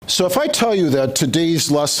So if I tell you that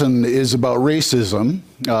today's lesson is about racism,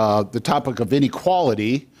 the topic of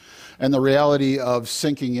inequality, and the reality of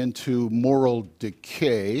sinking into moral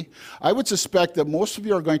decay, I would suspect that most of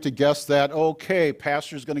you are going to guess that, okay,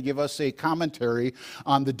 Pastor's going to give us a commentary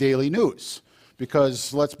on the daily news.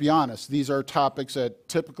 Because let's be honest, these are topics that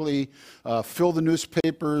typically fill the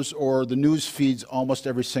newspapers or the news feeds almost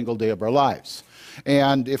every single day of our lives.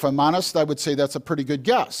 And if I'm honest, I would say that's a pretty good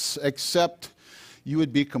guess, except you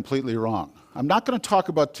would be completely wrong. I'm not going to talk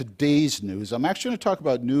about today's news. I'm actually going to talk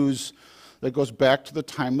about news that goes back to the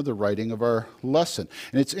time of the writing of our lesson.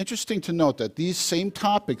 And it's interesting to note that these same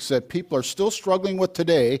topics that people are still struggling with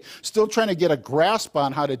today, still trying to get a grasp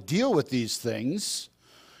on how to deal with these things,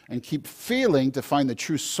 and keep failing to find the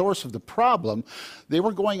true source of the problem, they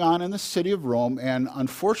were going on in the city of Rome, and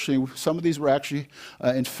unfortunately, some of these were actually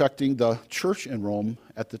infecting the church in Rome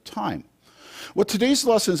at the time. What today's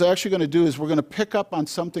lesson is actually going to do is we're going to pick up on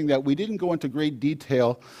something that we didn't go into great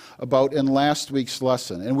detail about in last week's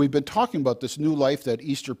lesson. And we've been talking about this new life that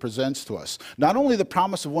Easter presents to us. Not only the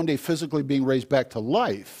promise of one day physically being raised back to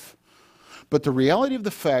life, but the reality of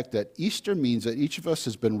the fact that Easter means that each of us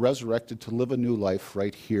has been resurrected to live a new life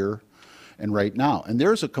right here and right now. And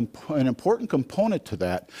there's an important component to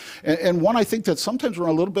that, and one I think that sometimes we're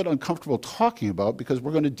a little bit uncomfortable talking about because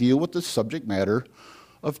we're going to deal with the subject matter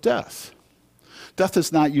of death. Death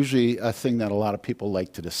is not usually a thing that a lot of people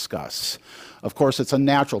like to discuss. Of course, it's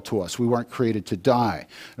unnatural to us. We weren't created to die.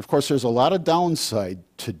 Of course, there's a lot of downside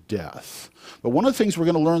to death. But one of the things we're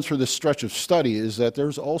going to learn through this stretch of study is that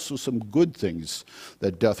there's also some good things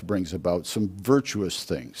that death brings about, some virtuous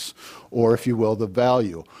things, or if you will, the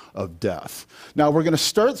value of death. Now, we're going to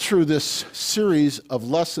start through this series of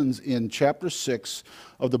lessons in chapter 6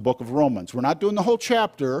 of the book of Romans. We're not doing the whole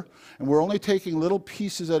chapter, and we're only taking little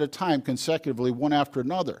pieces at a time consecutively, one after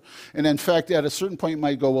another. And in fact, at a certain point, you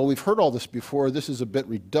might go, well, we've heard all this before. This is a bit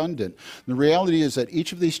redundant. The reality is that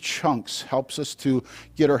each of these chunks helps us to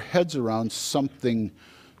get our heads around something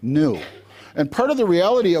new. And part of the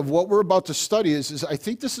reality of what we're about to study is I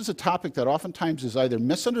think this is a topic that oftentimes is either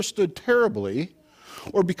misunderstood terribly,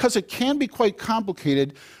 or because it can be quite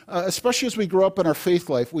complicated, especially as we grow up in our faith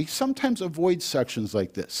life, we sometimes avoid sections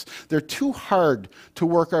like this. They're too hard to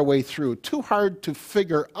work our way through, too hard to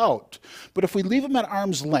figure out. But if we leave them at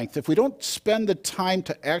arm's length, if we don't spend the time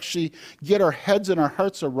to actually get our heads and our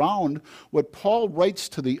hearts around what Paul writes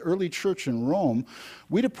to the early church in Rome,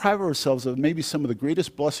 we deprive ourselves of maybe some of the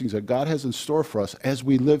greatest blessings that God has in store for us as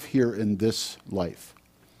we live here in this life.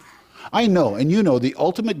 I know, and you know, the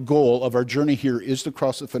ultimate goal of our journey here is to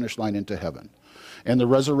cross the finish line into heaven. And the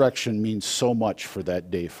resurrection means so much for that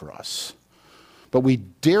day for us. But we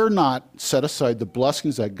dare not set aside the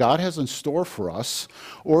blessings that God has in store for us,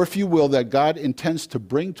 or if you will, that God intends to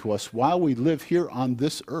bring to us while we live here on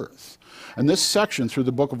this earth. And this section through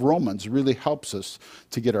the book of Romans really helps us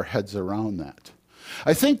to get our heads around that.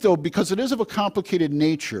 I think, though, because it is of a complicated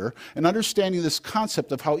nature, and understanding this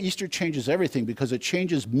concept of how Easter changes everything, because it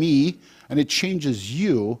changes me and it changes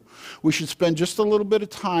you, we should spend just a little bit of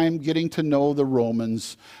time getting to know the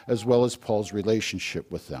Romans as well as Paul's relationship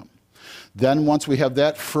with them. Then, once we have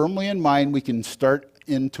that firmly in mind, we can start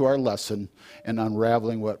into our lesson and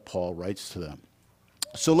unraveling what Paul writes to them.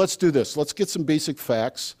 So let's do this. Let's get some basic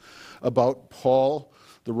facts about Paul,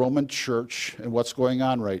 the Roman church, and what's going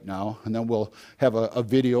on right now. And then we'll have a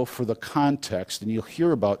video for the context, and you'll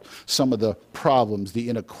hear about some of the problems, the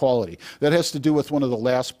inequality. That has to do with one of the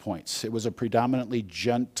last points. It was a predominantly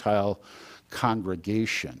Gentile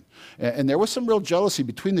congregation. And there was some real jealousy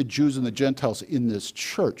between the Jews and the Gentiles in this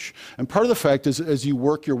church. And part of the fact is, as you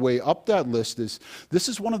work your way up that list, is this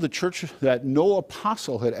is one of the churches that no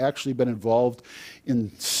apostle had actually been involved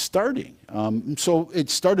in starting. So it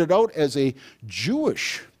started out as a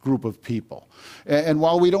Jewish group of people. And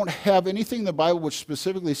while we don't have anything in the Bible which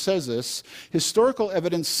specifically says this, historical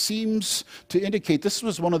evidence seems to indicate this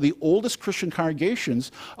was one of the oldest Christian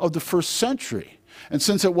congregations of the first century. And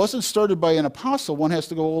since it wasn't started by an apostle, one has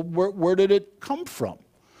to go, well, where did it come from?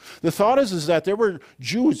 The thought is that there were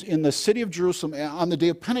Jews in the city of Jerusalem on the day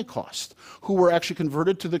of Pentecost who were actually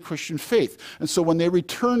converted to the Christian faith. And so when they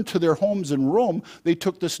returned to their homes in Rome, they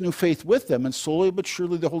took this new faith with them. And slowly but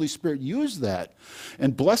surely the Holy Spirit used that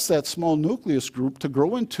and blessed that small nucleus group to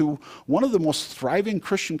grow into one of the most thriving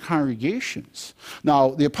Christian congregations.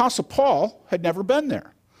 Now, the Apostle Paul had never been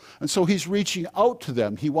there. And so he's reaching out to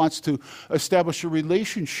them. He wants to establish a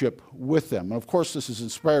relationship with them. And of course, this is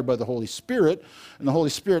inspired by the Holy Spirit. And the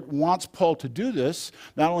Holy Spirit wants Paul to do this,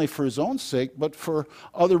 not only for his own sake, but for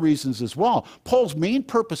other reasons as well. Paul's main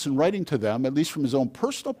purpose in writing to them, at least from his own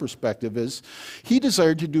personal perspective, is he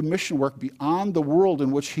desired to do mission work beyond the world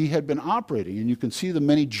in which he had been operating. And you can see the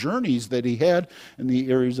many journeys that he had in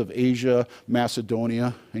the areas of Asia,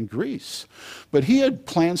 Macedonia, and Greece. But he had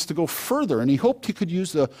plans to go further, and he hoped he could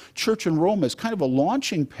use the church in Rome as kind of a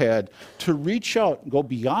launching pad to reach out and go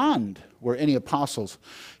beyond where any apostles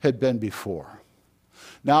had been before.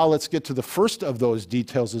 Now let's get to the first of those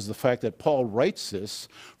details, is the fact that Paul writes this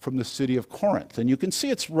from the city of Corinth. And you can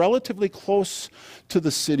see it's relatively close to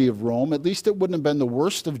the city of Rome. At least it wouldn't have been the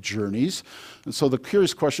worst of journeys. And so the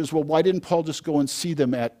curious question is, well, why didn't Paul just go and see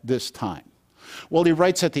them at this time? Well, he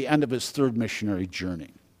writes at the end of his third missionary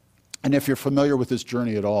journey. And if you're familiar with this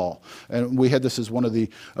journey at all, and we had this as one of the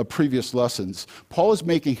previous lessons, Paul is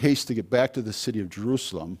making haste to get back to the city of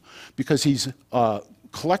Jerusalem because he's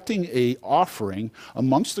collecting an offering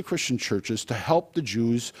amongst the Christian churches to help the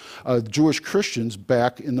Jewish Christians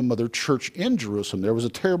back in the mother church in Jerusalem. There was a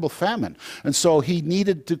terrible famine, and so he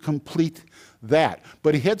needed to complete that.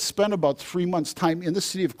 But he had spent about 3 months' time in the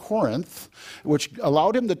city of Corinth, which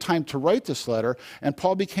allowed him the time to write this letter, and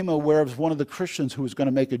Paul became aware of one of the Christians who was going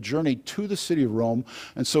to make a journey to the city of Rome,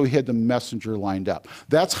 and so he had the messenger lined up.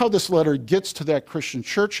 That's how this letter gets to that Christian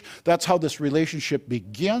church. That's how this relationship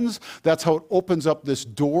begins. That's how it opens up this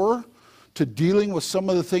door to dealing with some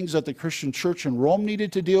of the things that the Christian church in Rome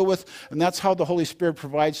needed to deal with, and that's how the Holy Spirit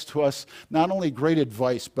provides to us not only great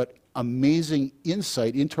advice, but amazing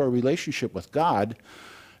insight into our relationship with God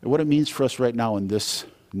and what it means for us right now in this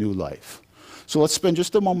new life. So let's spend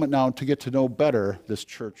just a moment now to get to know better this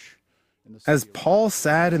church. As Paul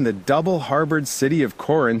sat in the double-harbored city of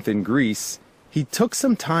Corinth in Greece, he took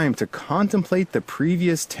some time to contemplate the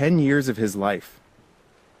previous 10 years of his life.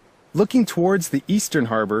 Looking towards the eastern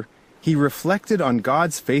harbor, he reflected on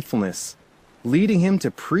God's faithfulness, leading him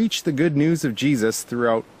to preach the good news of Jesus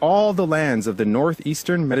throughout all the lands of the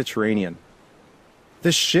northeastern Mediterranean.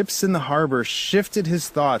 The ships in the harbor shifted his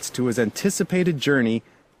thoughts to his anticipated journey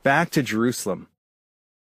back to Jerusalem.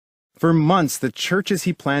 For months, the churches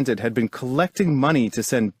he planted had been collecting money to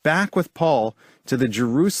send back with Paul to the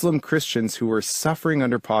Jerusalem Christians who were suffering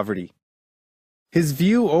under poverty. His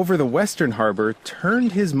view over the western harbor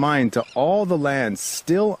turned his mind to all the lands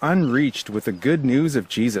still unreached with the good news of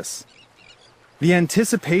Jesus. The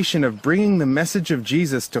anticipation of bringing the message of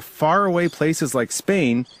Jesus to faraway places like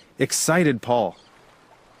Spain excited Paul.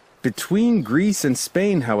 Between Greece and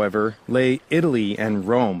Spain, however, lay Italy and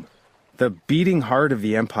Rome, the beating heart of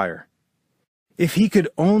the empire. If he could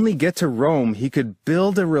only get to Rome, he could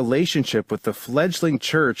build a relationship with the fledgling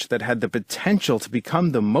church that had the potential to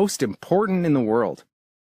become the most important in the world.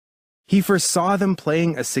 He foresaw them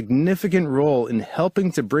playing a significant role in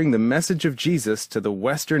helping to bring the message of Jesus to the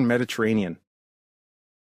Western Mediterranean.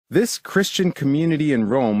 This Christian community in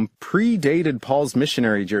Rome predated Paul's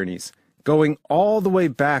missionary journeys, going all the way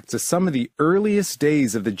back to some of the earliest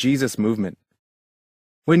days of the Jesus movement.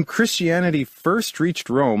 When Christianity first reached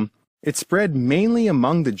Rome, it spread mainly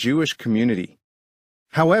among the Jewish community.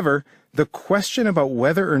 However, the question about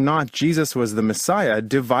whether or not Jesus was the Messiah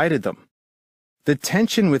divided them. The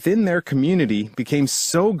tension within their community became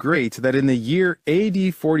so great that in the year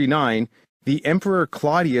AD 49, the Emperor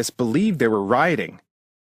Claudius believed they were rioting.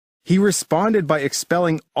 He responded by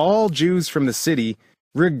expelling all Jews from the city,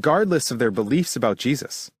 regardless of their beliefs about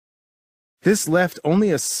Jesus. This left only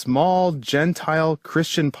a small Gentile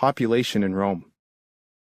Christian population in Rome.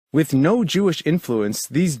 With no Jewish influence,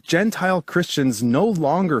 these Gentile Christians no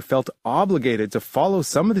longer felt obligated to follow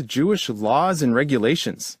some of the Jewish laws and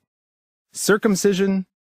regulations. Circumcision,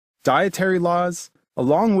 dietary laws,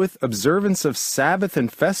 along with observance of Sabbath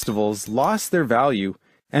and festivals, lost their value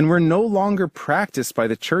and were no longer practiced by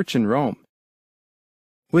the church in Rome.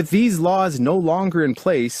 With these laws no longer in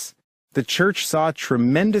place, the church saw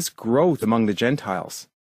tremendous growth among the Gentiles.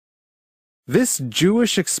 This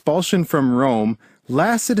Jewish expulsion from Rome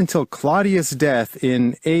lasted until Claudius' death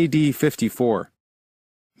in AD 54.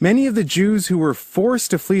 Many of the Jews who were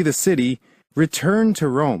forced to flee the city returned to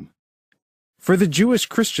Rome. For the Jewish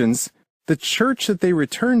Christians, the church that they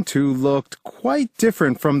returned to looked quite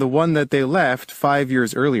different from the one that they left 5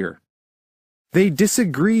 years earlier. They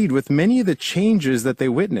disagreed with many of the changes that they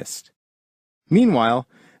witnessed. Meanwhile,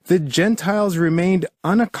 the Gentiles remained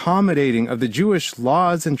unaccommodating of the Jewish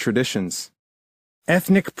laws and traditions.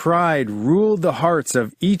 Ethnic pride ruled the hearts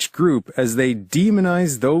of each group as they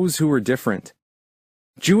demonized those who were different.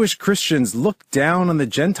 Jewish Christians looked down on the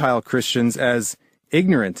Gentile Christians as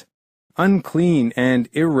ignorant, unclean and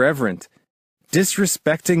irreverent,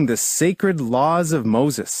 disrespecting the sacred laws of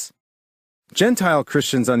Moses. Gentile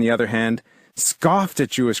Christians, on the other hand, scoffed at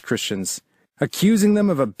Jewish Christians, accusing them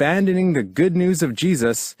of abandoning the good news of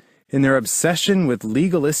Jesus in their obsession with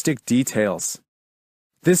legalistic details.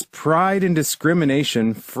 This pride and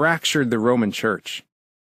discrimination fractured the Roman Church.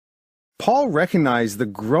 Paul recognized the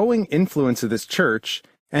growing influence of this church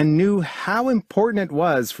and knew how important it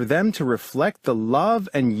was for them to reflect the love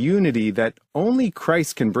and unity that only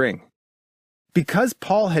Christ can bring. Because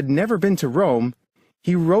Paul had never been to Rome,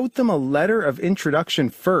 he wrote them a letter of introduction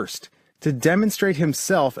first to demonstrate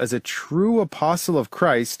himself as a true apostle of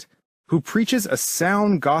Christ who preaches a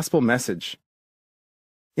sound gospel message.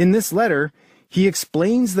 In this letter, he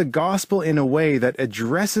explains the gospel in a way that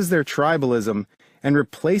addresses their tribalism and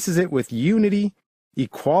replaces it with unity,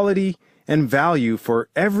 equality, and value for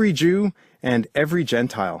every Jew and every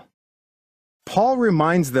Gentile. Paul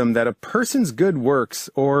reminds them that a person's good works,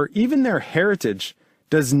 or even their heritage,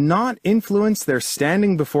 does not influence their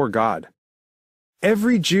standing before God.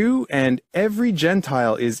 Every Jew and every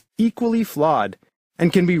Gentile is equally flawed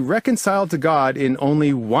and can be reconciled to God in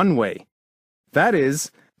only one way. That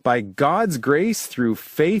is, by God's grace through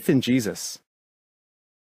faith in Jesus.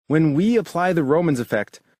 When we apply the Romans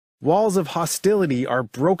effect, walls of hostility are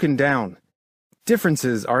broken down,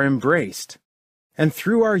 differences are embraced, and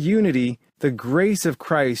through our unity, the grace of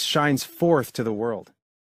Christ shines forth to the world.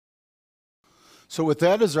 So with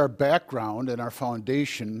that as our background and our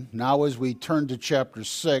foundation, now as we turn to chapter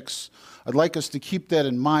 6, I'd like us to keep that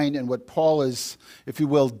in mind and what Paul is, if you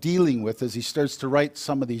will, dealing with as he starts to write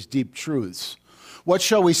some of these deep truths. What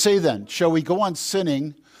shall we say then? Shall we go on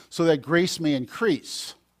sinning so that grace may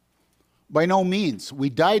increase? By no means. We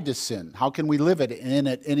died to sin. How can we live in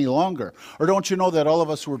it any longer? Or don't you know that all of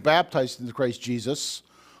us who were baptized into Christ Jesus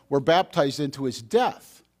were baptized into his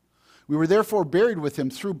death? We were therefore buried with him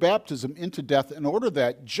through baptism into death, in order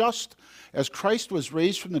that, just as Christ was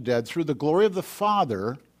raised from the dead through the glory of the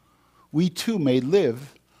Father, we too may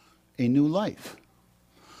live a new life.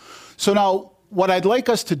 So now, what I'd like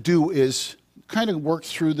us to do is kind of work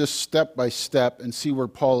through this step by step and see where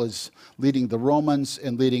Paul is leading the Romans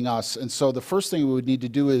and leading us. And so the first thing we would need to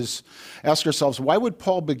do is ask ourselves, why would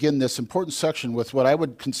Paul begin this important section with what I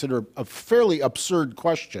would consider a fairly absurd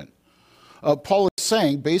question? Paul is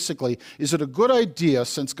saying, basically, is it a good idea,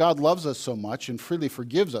 since God loves us so much and freely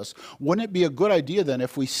forgives us, wouldn't it be a good idea then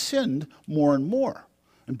if we sinned more and more?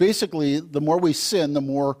 And basically, the more we sin, the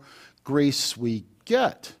more grace we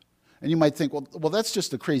get. And you might think, well, that's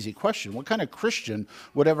just a crazy question. What kind of Christian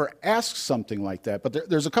would ever ask something like that? But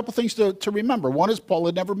there's a couple things to remember. One is Paul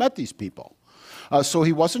had never met these people. So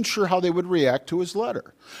he wasn't sure how they would react to his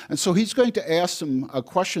letter. And so he's going to ask some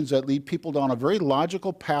questions that lead people down a very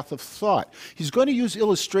logical path of thought. He's going to use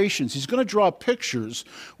illustrations. He's going to draw pictures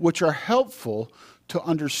which are helpful to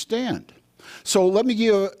understand. So let me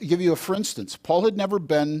give you a for instance. Paul had never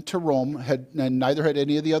been to Rome, and neither had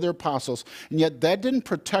any of the other apostles, and yet that didn't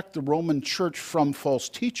protect the Roman church from false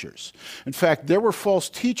teachers. In fact, there were false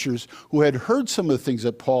teachers who had heard some of the things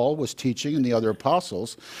that Paul was teaching and the other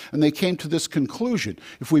apostles, and they came to this conclusion.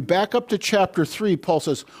 If we back up to chapter 3, Paul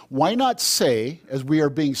says, why not say, as we are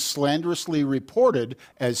being slanderously reported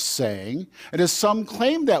as saying, and as some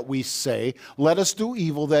claim that we say, let us do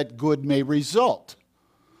evil that good may result?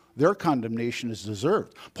 Their condemnation is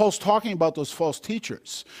deserved. Paul's talking about those false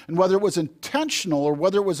teachers. And whether it was intentional or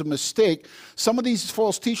whether it was a mistake, some of these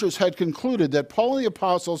false teachers had concluded that Paul and the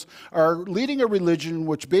apostles are leading a religion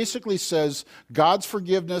which basically says God's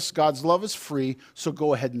forgiveness, God's love is free, so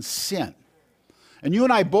go ahead and sin. And you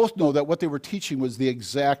and I both know that what they were teaching was the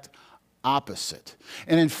exact opposite.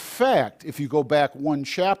 And in fact, if you go back one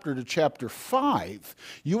chapter to chapter 5,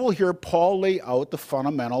 you will hear Paul lay out the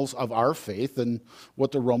fundamentals of our faith and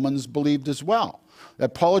what the Romans believed as well.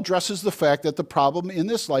 That Paul addresses the fact that the problem in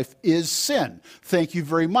this life is sin. Thank you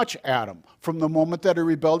very much, Adam. From the moment that he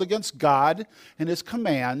rebelled against God and his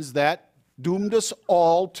commands, that doomed us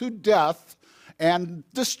all to death and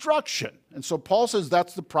destruction. And so Paul says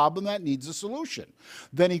that's the problem that needs a solution.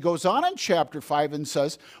 Then he goes on in chapter 5 and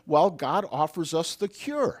says, well, God offers us the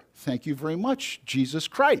cure. Thank you very much, Jesus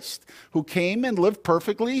Christ, who came and lived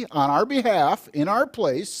perfectly on our behalf, in our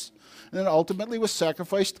place, and then ultimately was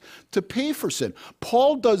sacrificed to pay for sin.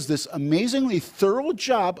 Paul does this amazingly thorough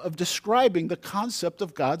job of describing the concept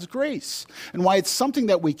of God's grace and why it's something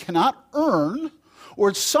that we cannot earn, or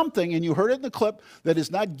it's something, and you heard it in the clip, that is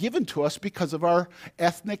not given to us because of our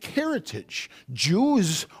ethnic heritage.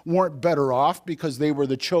 Jews weren't better off because they were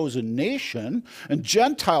the chosen nation, and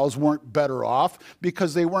Gentiles weren't better off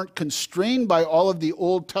because they weren't constrained by all of the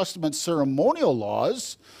Old Testament ceremonial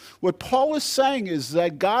laws. What Paul is saying is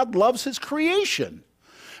that God loves his creation,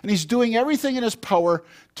 and he's doing everything in his power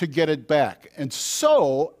to get it back. And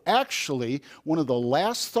so, actually, one of the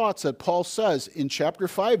last thoughts that Paul says in chapter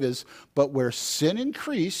 5 is, but where sin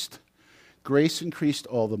increased, grace increased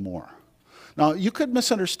all the more. Now, you could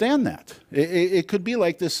misunderstand that. It could be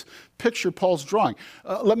like this picture Paul's drawing.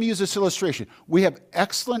 Let me use this illustration. We have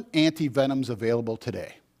excellent antivenoms available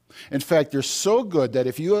today. In fact, they're so good that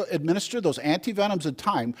if you administer those antivenoms in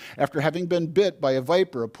time after having been bit by a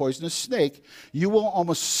viper, a poisonous snake, you will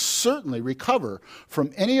almost certainly recover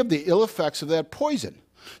from any of the ill effects of that poison.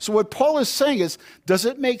 So what Paul is saying is, does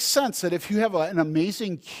it make sense that if you have an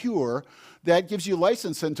amazing cure, that gives you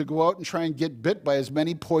license then to go out and try and get bit by as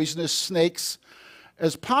many poisonous snakes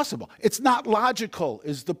as possible? It's not logical,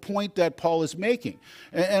 is the point that Paul is making.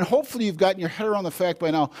 And hopefully you've gotten your head around the fact by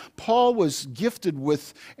now, Paul was gifted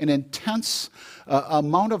with an intense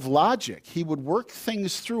amount of logic. He would work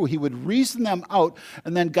things through, he would reason them out,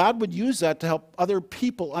 and then God would use that to help other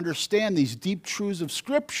people understand these deep truths of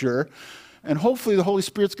Scripture. And hopefully the Holy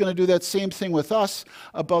Spirit's going to do that same thing with us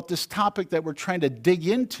about this topic that we're trying to dig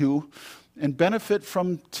into and benefit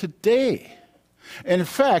from today. And in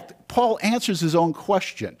fact, Paul answers his own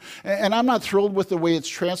question. And I'm not thrilled with the way it's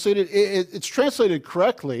translated. It's translated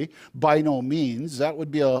correctly, by no means. That would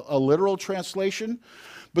be a literal translation.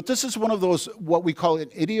 But this is one of those, what we call an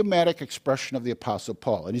idiomatic expression of the Apostle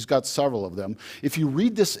Paul. And he's got several of them. If you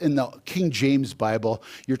read this in the King James Bible,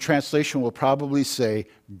 your translation will probably say,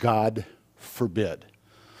 God forbid.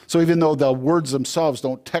 So even though the words themselves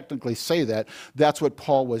don't technically say that, that's what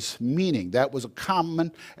Paul was meaning. That was a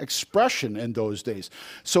common expression in those days.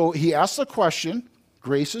 So he asks the question,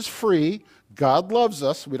 grace is free, God loves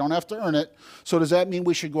us, we don't have to earn it, so does that mean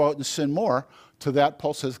we should go out and sin more? To that,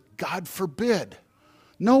 Paul says, God forbid.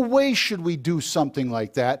 No way should we do something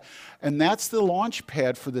like that. And that's the launch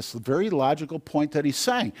pad for this very logical point that he's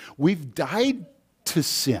saying. We've died to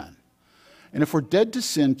sin. And if we're dead to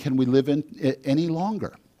sin, can we live in it any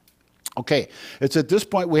longer? Okay, it's at this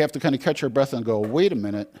point we have to kind of catch our breath and go, wait a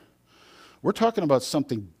minute, we're talking about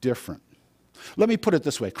something different. Let me put it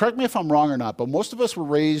this way. Correct me if I'm wrong or not, but most of us were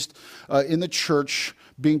raised in the church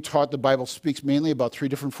being taught the Bible speaks mainly about three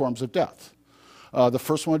different forms of death. The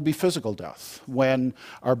first one would be physical death, when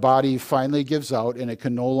our body finally gives out and it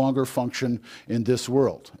can no longer function in this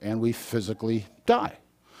world, and we physically die.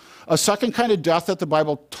 A second kind of death that the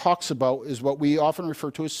Bible talks about is what we often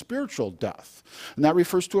refer to as spiritual death. And that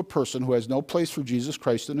refers to a person who has no place for Jesus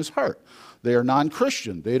Christ in his heart. They are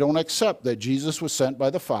non-Christian. They don't accept that Jesus was sent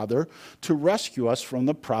by the Father to rescue us from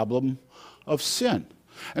the problem of sin.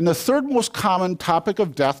 And the third most common topic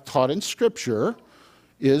of death taught in Scripture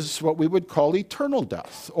is what we would call eternal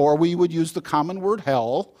death, or we would use the common word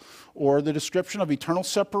hell, or the description of eternal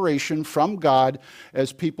separation from God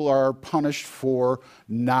as people are punished for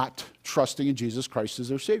not trusting in Jesus Christ as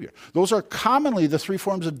their Savior. Those are commonly the three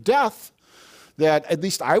forms of death that at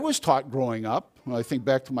least I was taught growing up. When I think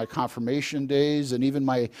back to my confirmation days and even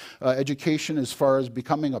my education as far as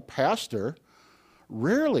becoming a pastor,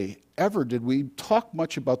 rarely ever did we talk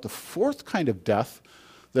much about the fourth kind of death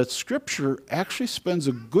that Scripture actually spends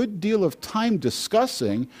a good deal of time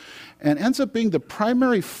discussing and ends up being the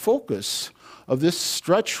primary focus of this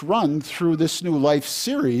stretch run through this new life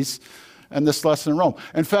series and this lesson in Rome.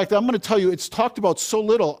 In fact, I'm going to tell you, it's talked about so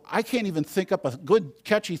little, I can't even think up a good,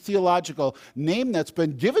 catchy theological name that's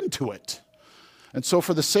been given to it. And so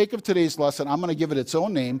for the sake of today's lesson, I'm going to give it its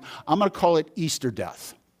own name. I'm going to call it Easter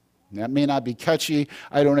death. That may not be catchy.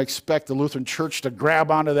 I don't expect the Lutheran Church to grab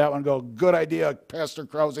onto that one and go, good idea, Pastor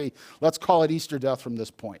Krause. Let's call it Easter death from this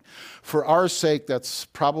point. For our sake, that's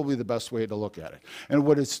probably the best way to look at it. And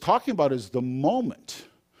what it's talking about is the moment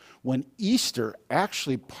when Easter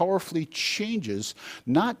actually powerfully changes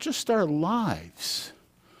not just our lives,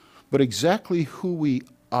 but exactly who we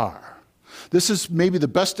are. This is maybe the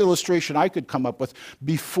best illustration I could come up with.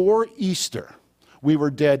 Before Easter, we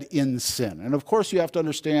were dead in sin. And of course, you have to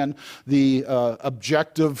understand the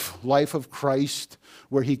objective life of Christ,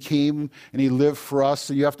 where he came and he lived for us.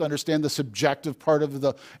 So you have to understand the subjective part of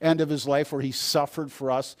the end of his life, where he suffered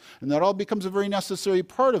for us. And that all becomes a very necessary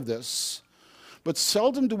part of this. But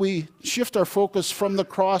seldom do we shift our focus from the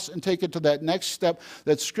cross and take it to that next step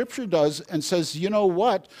that Scripture does and says, you know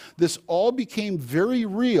what? This all became very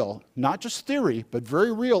real, not just theory, but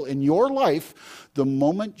very real in your life the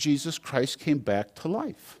moment Jesus Christ came back to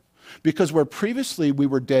life. Because where previously we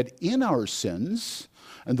were dead in our sins,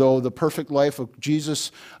 and though the perfect life of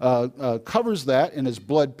Jesus covers that and his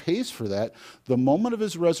blood pays for that, the moment of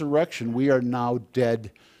his resurrection, we are now dead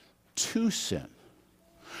to sin.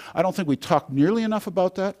 I don't think we talk nearly enough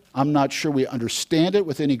about that. I'm not sure we understand it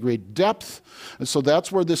with any great depth. And so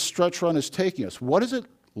that's where this stretch run is taking us. What does it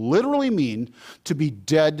literally mean to be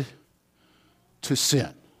dead to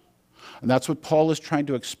sin? And that's what Paul is trying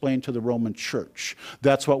to explain to the Roman church.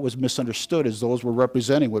 That's what was misunderstood, as those were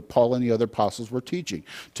representing what Paul and the other apostles were teaching,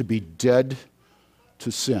 to be dead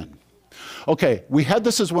to sin. Okay, we had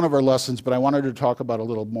this as one of our lessons, but I wanted to talk about it a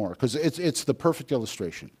little more, because it's the perfect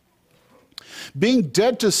illustration. Being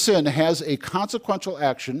dead to sin has a consequential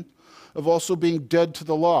action of also being dead to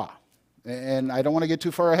the law. And I don't want to get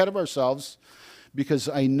too far ahead of ourselves, because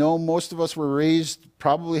I know most of us were raised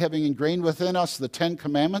probably having ingrained within us the 10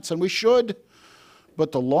 Commandments, and we should,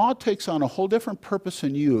 but the law takes on a whole different purpose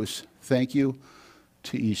and use, thank you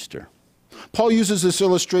to Easter. Paul uses this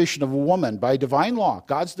illustration of a woman by divine law.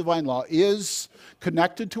 God's divine law is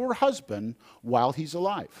connected to her husband while he's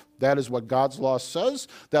alive. That is what God's law says.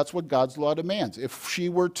 That's what God's law demands. If she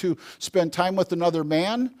were to spend time with another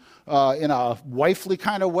man in a wifely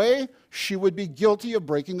kind of way, she would be guilty of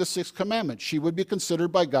breaking the sixth commandment. She would be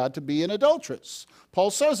considered by God to be an adulteress. Paul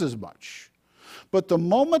says as much. But the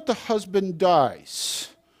moment the husband dies,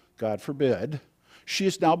 God forbid, she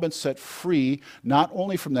has now been set free, not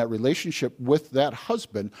only from that relationship with that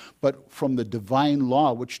husband, but from the divine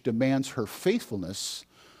law, which demands her faithfulness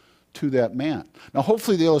to that man. Now,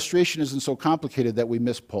 hopefully the illustration isn't so complicated that we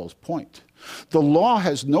miss Paul's point. The law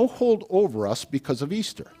has no hold over us because of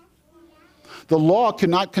Easter. The law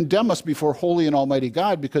cannot condemn us before holy and almighty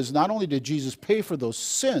God, because not only did Jesus pay for those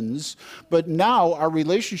sins, but now our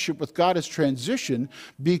relationship with God has transitioned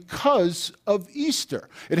because of Easter.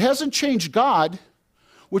 It hasn't changed God,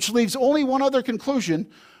 which leaves only one other conclusion: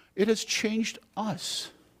 it has changed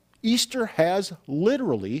us. Easter has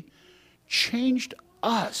literally changed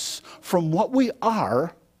us from what we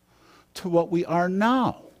are to what we are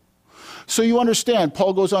now. So you understand,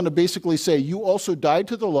 Paul goes on to basically say, you also died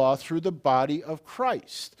to the law through the body of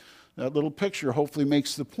Christ. That little picture hopefully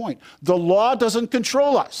makes the point. The law doesn't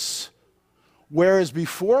control us. Whereas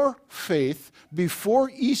before faith, before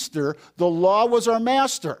Easter, the law was our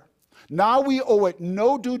master. Now we owe it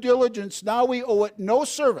no due diligence. Now we owe it no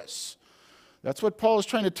service. That's what Paul is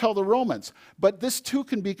trying to tell the Romans. But this too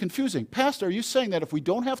can be confusing. Pastor, are you saying that if we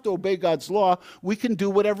don't have to obey God's law, we can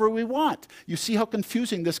do whatever we want? You see how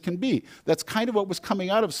confusing this can be. That's kind of what was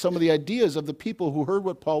coming out of some of the ideas of the people who heard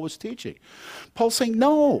what Paul was teaching. Paul's saying,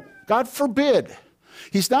 no, God forbid.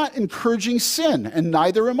 He's not encouraging sin, and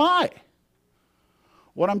neither am I.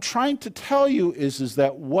 What I'm trying to tell you is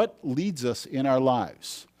that what leads us in our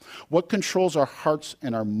lives, what controls our hearts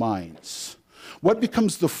and our minds, what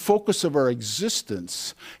becomes the focus of our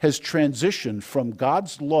existence, has transitioned from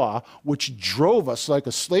God's law, which drove us like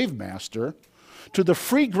a slave master, to the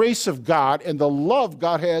free grace of God and the love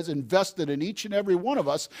God has invested in each and every one of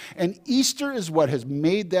us. And Easter is what has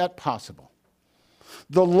made that possible.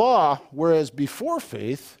 The law, whereas before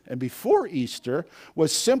faith and before Easter,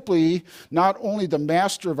 was simply not only the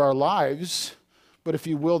master of our lives, but if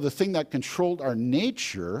you will, the thing that controlled our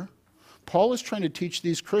nature. Paul is trying to teach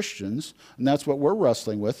these Christians, and that's what we're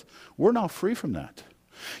wrestling with, we're now free from that.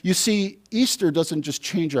 You see, Easter doesn't just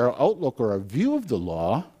change our outlook or our view of the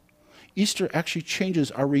law. Easter actually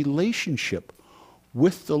changes our relationship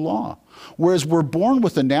with the law. Whereas we're born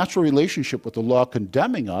with a natural relationship with the law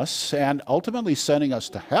condemning us and ultimately sending us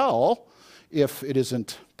to hell if it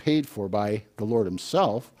isn't paid for by the Lord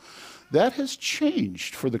himself, that has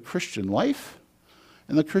changed for the Christian life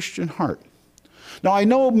and the Christian heart. Now, I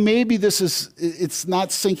know maybe it's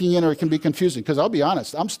not sinking in, or it can be confusing, because I'll be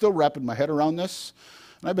honest, I'm still wrapping my head around this.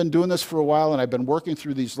 And I've been doing this for a while, and I've been working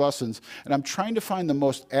through these lessons, and I'm trying to find the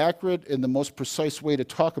most accurate and the most precise way to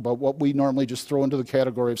talk about what we normally just throw into the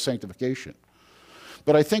category of sanctification.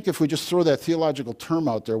 But I think if we just throw that theological term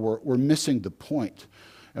out there, we're missing the point,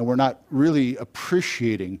 and we're not really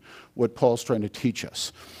appreciating what Paul's trying to teach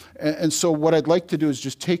us. And so what I'd like to do is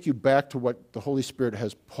just take you back to what the Holy Spirit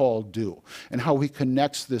has Paul do, and how he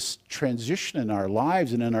connects this transition in our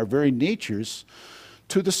lives and in our very natures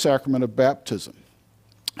to the sacrament of baptism.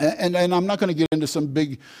 And I'm not going to get into some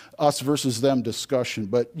big us versus them discussion,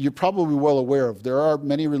 but you're probably well aware of there are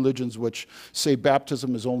many religions which say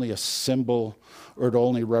baptism is only a symbol, or it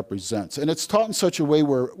only represents. And it's taught in such a way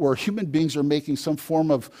where human beings are making some form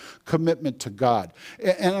of commitment to God.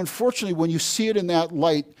 And unfortunately, when you see it in that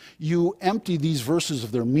light, you empty these verses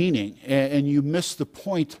of their meaning, and you miss the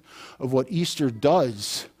point of what Easter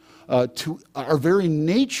does to our very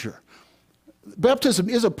nature. Baptism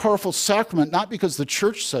is a powerful sacrament, not because the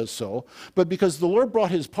church says so, but because the Lord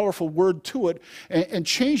brought his powerful word to it and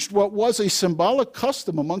changed what was a symbolic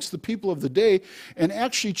custom amongst the people of the day, and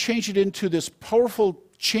actually changed it into this powerful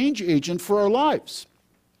change agent for our lives.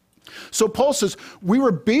 So Paul says, we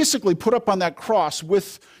were basically put up on that cross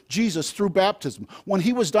with Jesus through baptism. When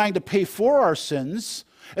he was dying to pay for our sins,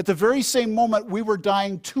 at the very same moment we were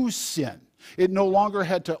dying to sin. It no longer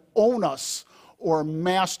had to own us or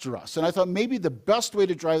master us. And I thought maybe the best way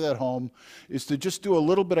to drive that home is to just do a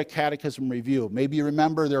little bit of catechism review. Maybe you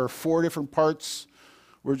remember there are 4 different parts.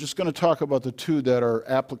 We're just going to talk about the 2 that are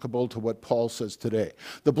applicable to what Paul says today.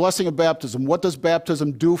 The blessing of baptism. What does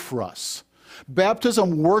baptism do for us?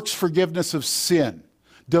 Baptism works forgiveness of sin,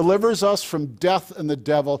 delivers us from death and the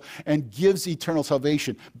devil, and gives eternal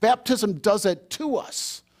salvation. Baptism does that to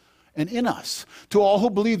us and in us. To all who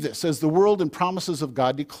believe this, as the word and promises of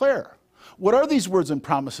God declare. What are these words and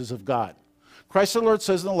promises of God? Christ the Lord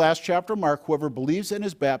says in the last chapter of Mark, whoever believes and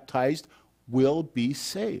is baptized will be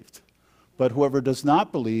saved. But whoever does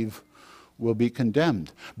not believe will be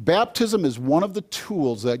condemned. Baptism is one of the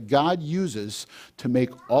tools that God uses to make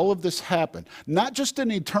all of this happen. Not just in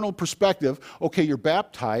an eternal perspective, okay, you're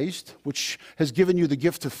baptized, which has given you the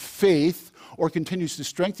gift of faith or continues to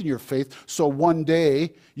strengthen your faith, so one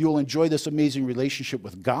day you'll enjoy this amazing relationship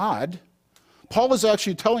with God. Paul is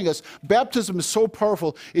actually telling us baptism is so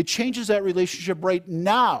powerful, it changes that relationship right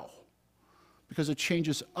now because it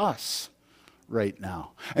changes us right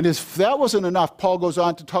now. And if that wasn't enough, Paul goes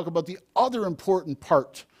on to talk about the other important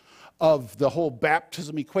part of the whole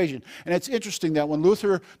baptism equation. And it's interesting that when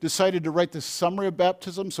Luther decided to write the summary of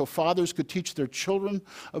baptism so fathers could teach their children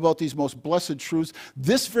about these most blessed truths,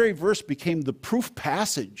 this very verse became the proof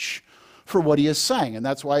passage for what he is saying. And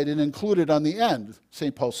that's why I didn't include it on the end,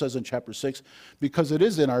 St. Paul says in chapter 6, because it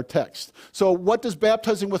is in our text. So what does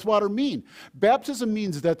baptizing with water mean? Baptism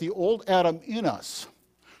means that the old Adam in us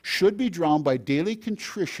should be drowned by daily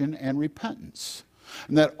contrition and repentance,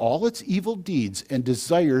 and that all its evil deeds and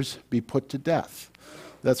desires be put to death.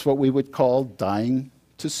 That's what we would call dying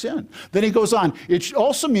to sin. Then he goes on, it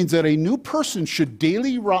also means that a new person should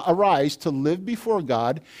daily arise to live before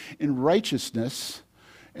God in righteousness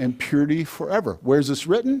and purity forever. Where's this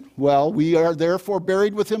written? Well, we are therefore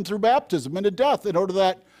buried with him through baptism into death, in order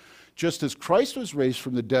that just as Christ was raised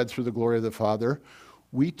from the dead through the glory of the Father,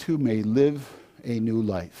 we too may live a new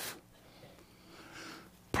life.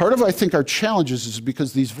 Part of, I think, our challenges is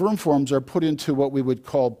because these verb forms are put into what we would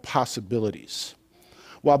call possibilities.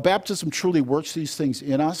 While baptism truly works these things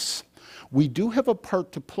in us, we do have a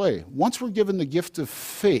part to play. Once we're given the gift of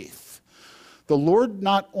faith, the Lord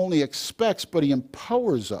not only expects, but he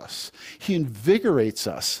empowers us. He invigorates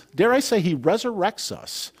us. Dare I say, he resurrects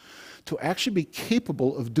us to actually be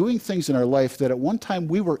capable of doing things in our life that at one time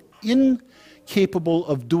we were incapable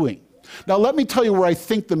of doing. Now, let me tell you where I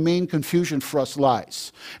think the main confusion for us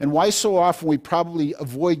lies, and why so often we probably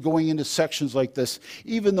avoid going into sections like this,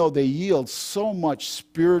 even though they yield so much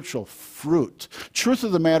spiritual fruit. Truth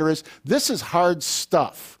of the matter is, this is hard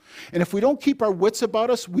stuff. And if we don't keep our wits about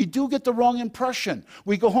us, we do get the wrong impression.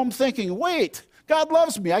 We go home thinking, wait, God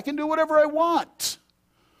loves me. I can do whatever I want.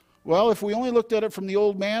 Well, if we only looked at it from the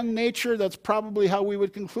old man nature, that's probably how we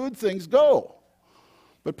would conclude things go.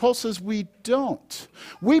 But Paul says we don't.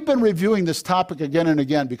 We've been reviewing this topic again and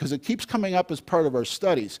again because it keeps coming up as part of our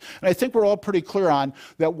studies. And I think we're all pretty clear on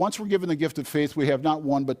that once we're given the gift of faith, we have not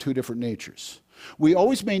one but 2 different natures. We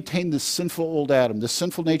always maintain this sinful old Adam, the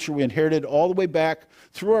sinful nature we inherited all the way back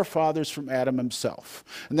through our fathers from Adam himself.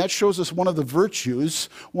 And that shows us one of the virtues,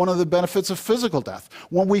 one of the benefits of physical death.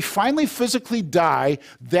 When we finally physically die,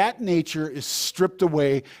 that nature is stripped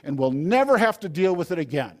away and we'll never have to deal with it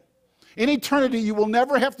again. In eternity, you will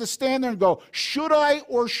never have to stand there and go, should I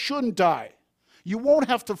or shouldn't I? You won't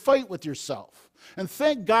have to fight with yourself. And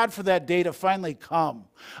thank God for that day to finally come.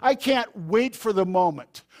 I can't wait for the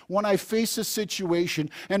moment when I face a situation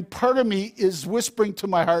and part of me is whispering to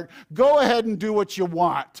my heart, go ahead and do what you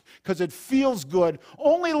want, because it feels good.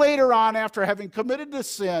 Only later on, after having committed the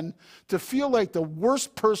sin, to feel like the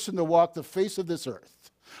worst person to walk the face of this earth.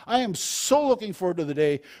 I am so looking forward to the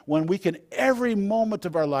day when we can, every moment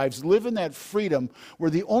of our lives, live in that freedom where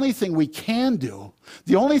the only thing we can do,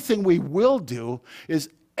 the only thing we will do, is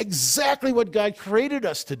exactly what God created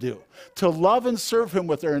us to do, to love and serve him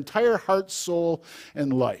with our entire heart, soul,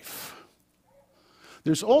 and life.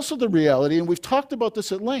 There's also the reality, and we've talked about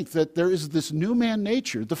this at length, that there is this new man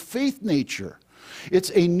nature, the faith nature.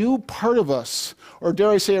 It's a new part of us, or dare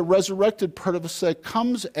I say a resurrected part of us that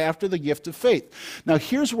comes after the gift of faith. Now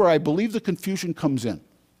here's where I believe the confusion comes in.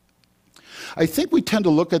 I think we tend to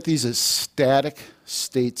look at these as static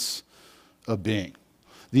states of being.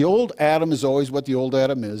 The old Adam is always what the old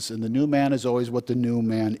Adam is, and the new man is always what the new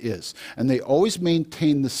man is. And they always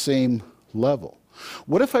maintain the same level.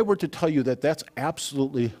 What if I were to tell you that that's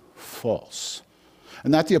absolutely false?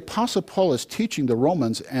 And that the Apostle Paul is teaching the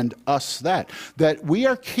Romans and us that we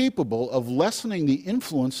are capable of lessening the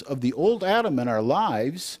influence of the old Adam in our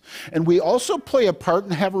lives, and we also play a part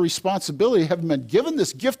and have a responsibility, having been given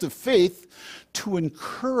this gift of faith, to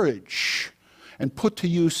encourage and put to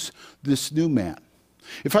use this new man.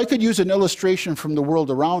 If I could use an illustration from the world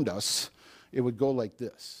around us, it would go like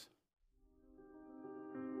this.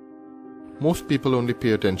 Most people only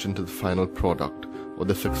pay attention to the final product or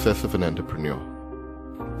the success of an entrepreneur.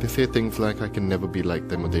 They say things like, I can never be like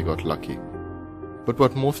them, or they got lucky. But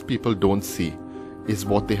what most people don't see is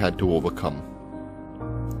what they had to overcome.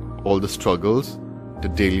 All the struggles, the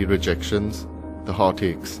daily rejections, the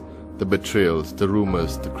heartaches, the betrayals, the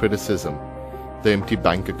rumors, the criticism, the empty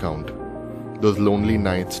bank account, those lonely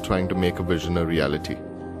nights trying to make a vision a reality.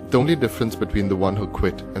 The only difference between the one who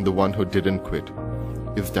quit and the one who didn't quit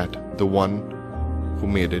is that the one who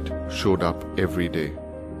made it showed up every day.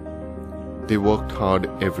 They worked hard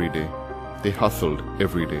every day. They hustled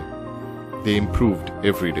every day. They improved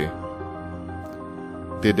every day.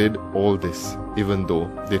 They did all this even though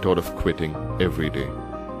they thought of quitting every day.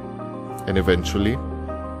 And eventually,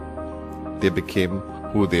 they became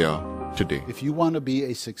who they are today. If you want to be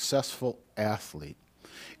a successful athlete,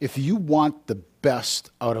 if you want the best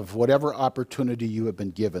out of whatever opportunity you have been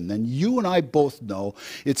given, then you and I both know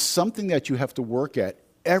it's something that you have to work at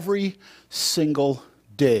every single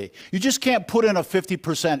day. You just can't put in a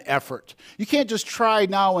 50% effort. You can't just try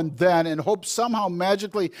now and then and hope somehow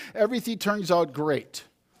magically everything turns out great.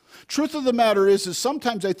 Truth of the matter is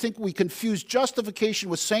sometimes I think we confuse justification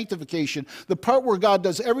with sanctification, the part where God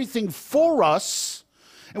does everything for us,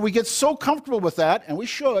 and we get so comfortable with that, and we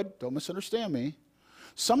should, don't misunderstand me.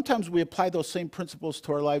 Sometimes we apply those same principles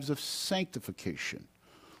to our lives of sanctification.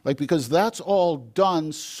 Like, because that's all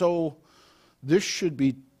done, so this should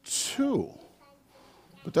be too.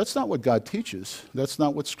 But that's not what God teaches. That's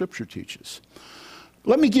not what Scripture teaches.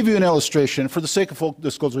 Let me give you an illustration. For the sake of full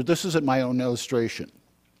disclosure, this isn't my own illustration.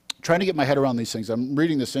 I'm trying to get my head around these things. I'm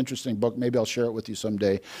reading this interesting book. Maybe I'll share it with you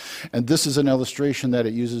someday. And this is an illustration that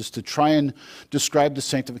it uses to try and describe the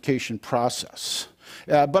sanctification process.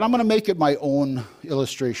 But I'm going to make it my own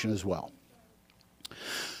illustration as well.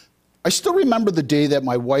 I still remember the day that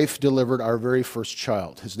my wife delivered our very first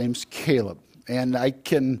child. His name's Caleb. And I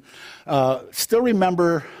can still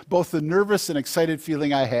remember both the nervous and excited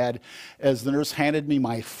feeling I had as the nurse handed me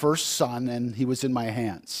my first son and he was in my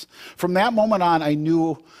hands. From that moment on, I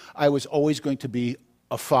knew I was always going to be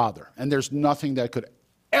a father. And there's nothing that could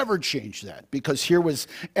ever change that, because here was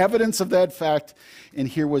evidence of that fact, and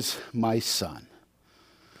here was my son.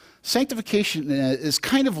 Sanctification is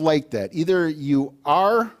kind of like that. Either you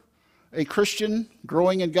are a Christian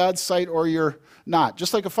growing in God's sight or you're not.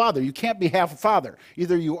 Just like a father. You can't be half a father.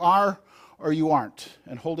 Either you are or you aren't.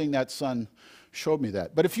 And holding that son showed me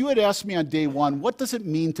that. But if you had asked me on day one, what does it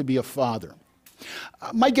mean to be a father?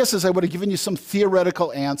 My guess is I would have given you some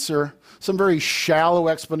theoretical answer, some very shallow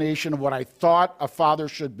explanation of what I thought a father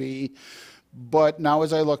should be. But now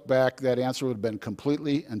as I look back, that answer would have been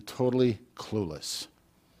completely and totally clueless.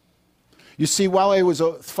 You see, while I was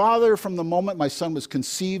a father from the moment my son was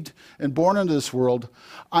conceived and born into this world,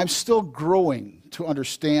 I'm still growing to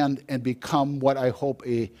understand and become what I hope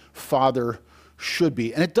a father should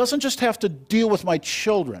be. And it doesn't just have to deal with my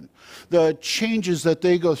children, the changes that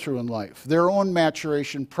they go through in life, their own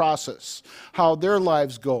maturation process, how their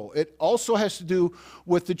lives go. It also has to do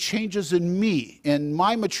with the changes in me, in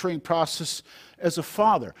my maturing process as a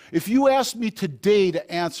father. If you asked me today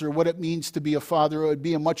to answer what it means to be a father, it would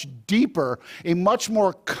be a much deeper, a much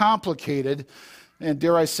more complicated, and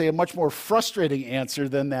dare I say, a much more frustrating answer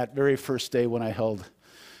than that very first day when I held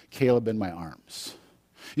Caleb in my arms.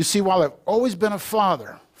 You see, while I've always been a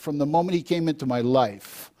father from the moment he came into my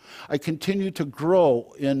life, I continue to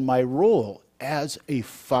grow in my role as a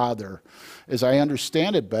father, as I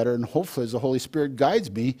understand it better, and hopefully as the Holy Spirit guides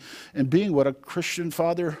me in being what a Christian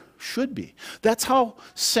father should be. That's how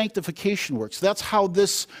sanctification works. That's how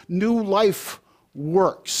this new life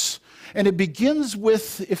works. And it begins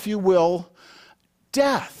with, if you will,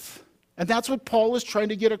 death. And that's what Paul is trying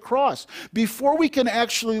to get across. Before we can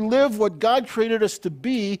actually live what God created us to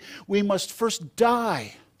be, we must first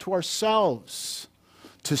die to ourselves,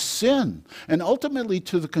 to sin, and ultimately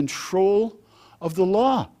to the control of the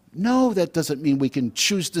law. No, that doesn't mean we can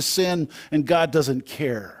choose to sin and God doesn't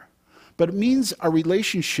care. But it means our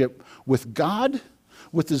relationship with God,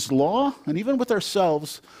 with His law, and even with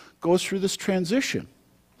ourselves goes through this transition.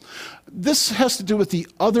 This has to do with the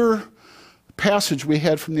other passage we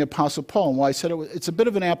had from the Apostle Paul, and why I said it's a bit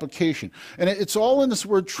of an application. And it's all in this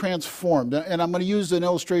word transformed. And I'm going to use an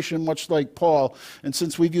illustration much like Paul, and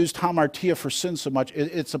since we've used hamartia for sin so much,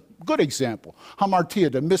 it's a good example.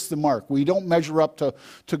 Hamartia, to miss the mark. We don't measure up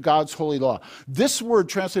to God's holy law. This word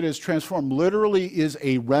translated as transformed literally is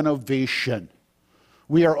a renovation.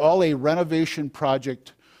 We are all a renovation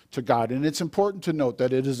project to God. And it's important to note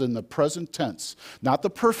that it is in the present tense, not the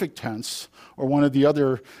perfect tense, or one of the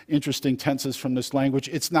other interesting tenses from this language.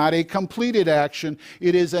 It's not a completed action.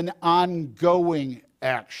 It is an ongoing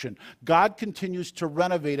action. God continues to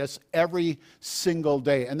renovate us every single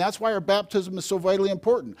day. And that's why our baptism is so vitally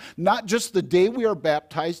important. Not just the day we are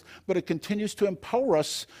baptized, but it continues to empower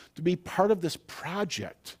us to be part of this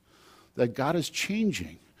project that God is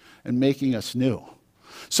changing and making us new.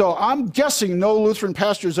 So I'm guessing no Lutheran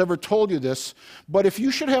pastor has ever told you this, but if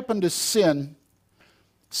you should happen to sin,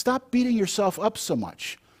 stop beating yourself up so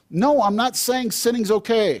much. No, I'm not saying sinning's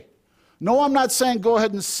okay. No, I'm not saying go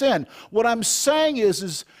ahead and sin. What I'm saying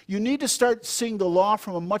is you need to start seeing the law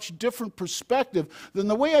from a much different perspective than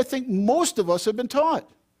the way I think most of us have been taught.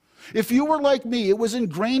 If you were like me, it was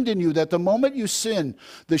ingrained in you that the moment you sin,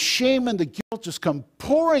 the shame and the guilt just come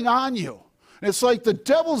pouring on you. And it's like the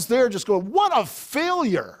devil's there just going, what a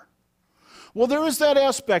failure. Well, there is that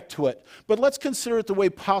aspect to it, but let's consider it the way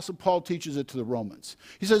Apostle Paul teaches it to the Romans.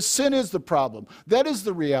 He says sin is the problem. That is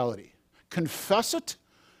the reality. Confess it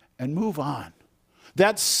and move on.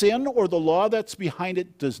 That sin or the law that's behind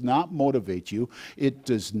it does not motivate you. It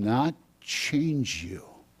does not change you.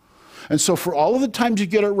 And so for all of the times you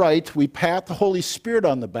get it right, we pat the Holy Spirit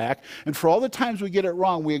on the back. And for all the times we get it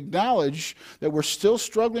wrong, we acknowledge that we're still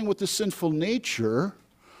struggling with the sinful nature,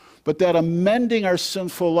 but that amending our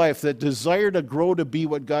sinful life, that desire to grow to be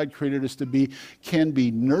what God created us to be, can be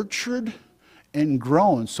nurtured and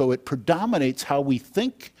grown so it predominates how we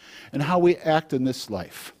think and how we act in this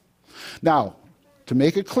life. Now, to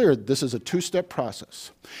make it clear, this is a two-step process.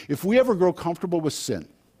 If we ever grow comfortable with sin,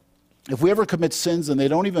 if we ever commit sins and they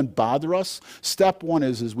don't even bother us, step one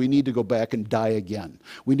is we need to go back and die again.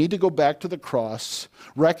 We need to go back to the cross,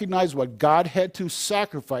 recognize what God had to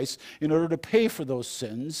sacrifice in order to pay for those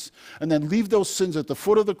sins, and then leave those sins at the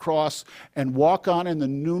foot of the cross and walk on in the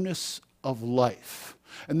newness of life.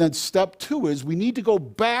 And then step two is we need to go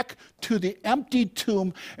back to the empty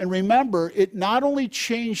tomb and remember it not only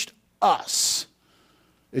changed us,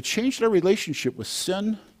 it changed our relationship with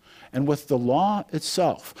sin and with the law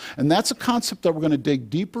itself. And that's a concept that we're going to dig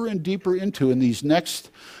deeper and deeper into in these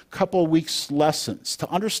next couple weeks' lessons, to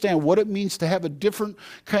understand what it means to have a different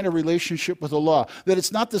kind of relationship with the law. That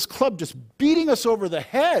it's not this club just beating us over the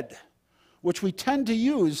head, which we tend to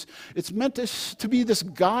use. It's meant to be this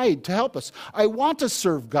guide to help us. I want to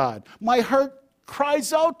serve God. My heart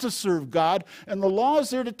cries out to serve God, and the law is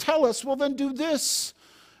there to tell us, well, then do this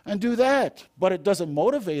and do that. But it doesn't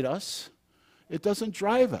motivate us. It doesn't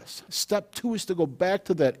drive us. Step two is to go back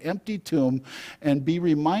to that empty tomb and be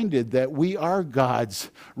reminded that we are God's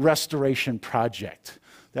restoration project.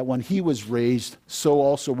 That when he was raised, so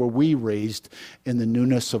also were we raised in the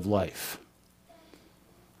newness of life.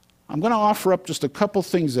 I'm going to offer up just a couple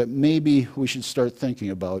things that maybe we should start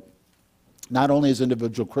thinking about, not only as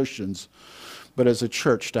individual Christians, but as a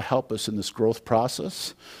church to help us in this growth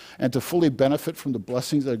process and to fully benefit from the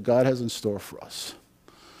blessings that God has in store for us.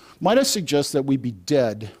 Might I suggest that we be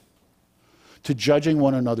dead to judging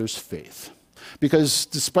one another's faith? Because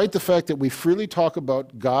despite the fact that we freely talk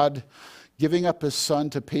about God giving up his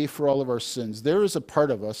son to pay for all of our sins, there is a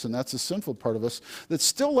part of us, and that's a sinful part of us, that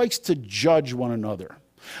still likes to judge one another.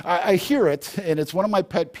 I hear it, and it's one of my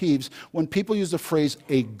pet peeves, when people use the phrase,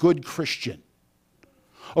 a good Christian.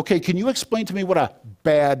 Okay, can you explain to me what a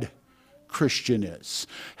bad Christian is?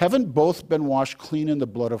 Haven't both been washed clean in the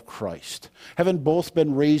blood of Christ? Haven't both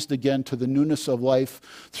been raised again to the newness of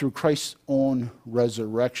life through Christ's own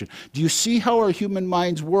resurrection? Do you see how our human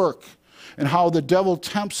minds work and how the devil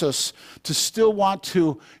tempts us to still want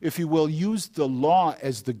to, if you will, use the law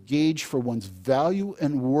as the gauge for one's value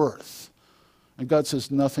and worth? And God says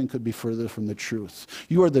nothing could be further from the truth.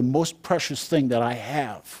 You are the most precious thing that I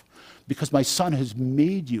have because my son has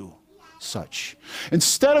made you such.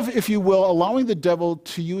 Instead of, if you will, allowing the devil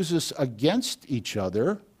to use us against each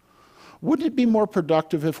other, wouldn't it be more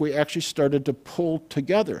productive if we actually started to pull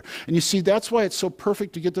together? And you see, that's why it's so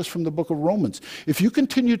perfect to get this from the book of Romans. If you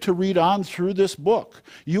continue to read on through this book,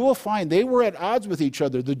 you will find they were at odds with each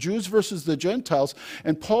other, the Jews versus the Gentiles,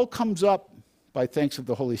 and Paul comes up, by thanks of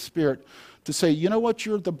the Holy Spirit, to say, you know what,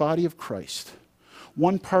 you're the body of Christ.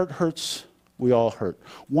 One part hurts we all hurt.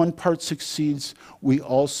 One part succeeds, we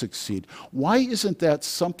all succeed. Why isn't that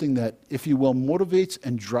something that, if you will, motivates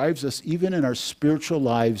and drives us even in our spiritual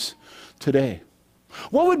lives today?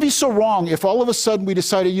 What would be so wrong if all of a sudden we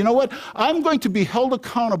decided, you know what, I'm going to be held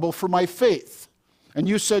accountable for my faith. And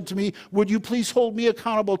you said to me, would you please hold me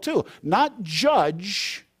accountable too? Not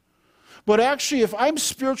judge, but actually, if I'm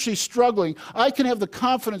spiritually struggling, I can have the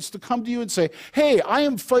confidence to come to you and say, hey, I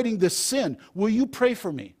am fighting this sin. Will you pray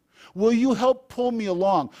for me? Will you help pull me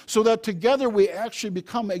along so that together we actually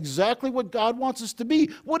become exactly what God wants us to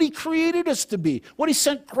be, what he created us to be, what he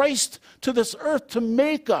sent Christ to this earth to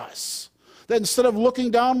make us? That instead of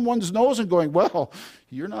looking down one's nose and going, well,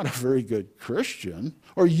 you're not a very good Christian,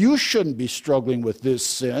 or you shouldn't be struggling with this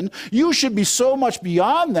sin, you should be so much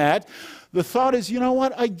beyond that. The thought is, you know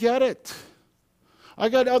what, I get it. I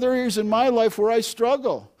got other areas in my life where I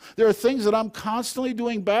struggle. There are things that I'm constantly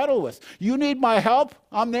doing battle with. You need my help?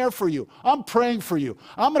 I'm there for you. I'm praying for you.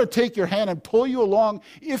 I'm going to take your hand and pull you along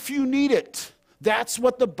if you need it. That's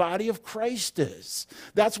what the body of Christ is.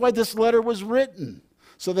 That's why this letter was written.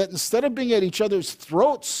 So that instead of being at each other's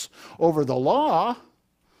throats over the law,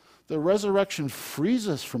 the resurrection frees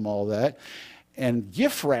us from all that and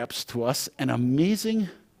gift wraps to us an amazing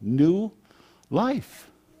new life.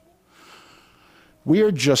 We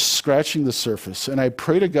are just scratching the surface, and I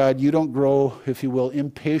pray to God you don't grow, if you will,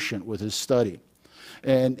 impatient with his study.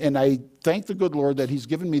 And I thank the good Lord that he's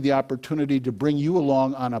given me the opportunity to bring you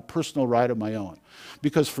along on a personal ride of my own.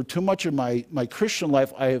 Because for too much of my Christian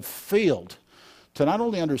life, I have failed to not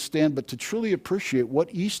only understand, but to truly appreciate what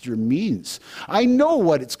Easter means. I know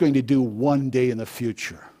what it's going to do one day in the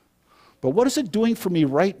future. But what is it doing for me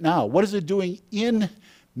right now? What is it doing in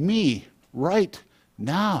me right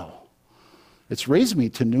now? It's raised me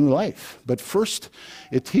to new life. But first,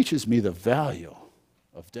 it teaches me the value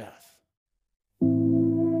of death.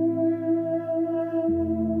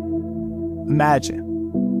 Imagine,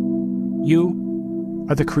 you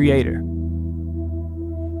are the creator.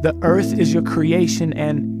 The earth is your creation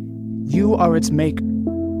and you are its maker.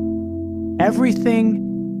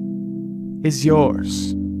 Everything is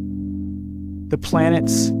yours. The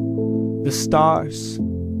planets, the stars,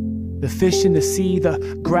 the fish in the sea, the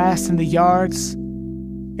grass in the yards,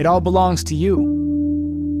 it all belongs to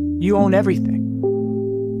you. You own everything,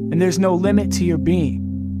 and there's no limit to your being.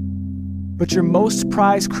 But your most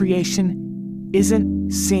prized creation isn't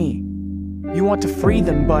seen. You want to free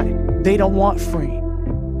them, but they don't want free.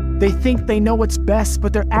 They think they know what's best,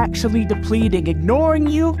 but they're actually depleting. Ignoring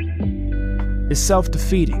you is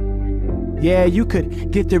self-defeating. Yeah, you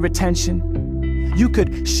could get their attention. You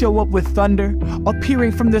could show up with thunder,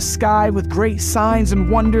 appearing from the sky with great signs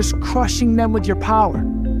and wonders, crushing them with your power.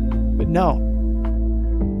 But no,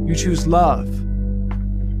 you choose love.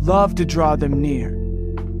 Love to draw them near.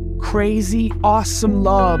 Crazy, awesome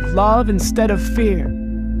love. Love instead of fear.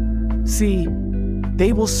 See,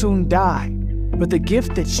 they will soon die, but the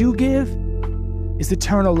gift that you give is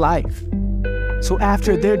eternal life. So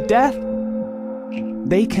after their death,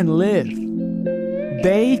 they can live.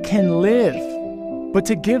 They can live. But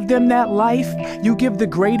to give them that life, you give the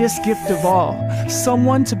greatest gift of all.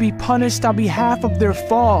 Someone to be punished on behalf of their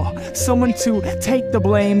fall. Someone to take the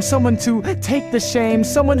blame. Someone to take the shame.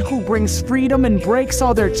 Someone who brings freedom and breaks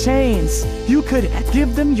all their chains. You could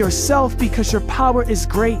give them yourself because your power is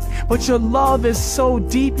great. But your love is so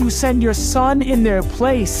deep, you send your son in their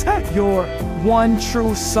place. Your one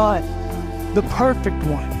true son, the perfect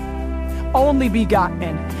one. Only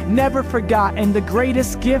begotten, never forgotten, the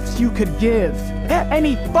greatest gift you could give.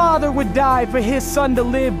 Any father would die for his son to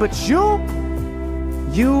live, but you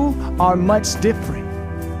are much different.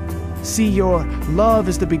 See, your love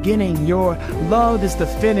is the beginning, your love is the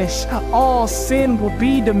finish. All sin will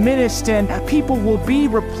be diminished and people will be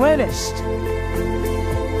replenished.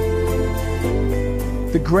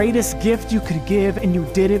 The greatest gift you could give, and you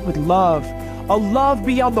did it with love. A love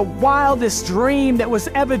beyond the wildest dream that was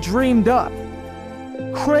ever dreamed up.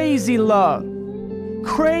 Crazy love.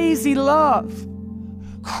 Crazy love.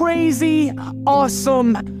 Crazy,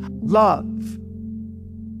 awesome love.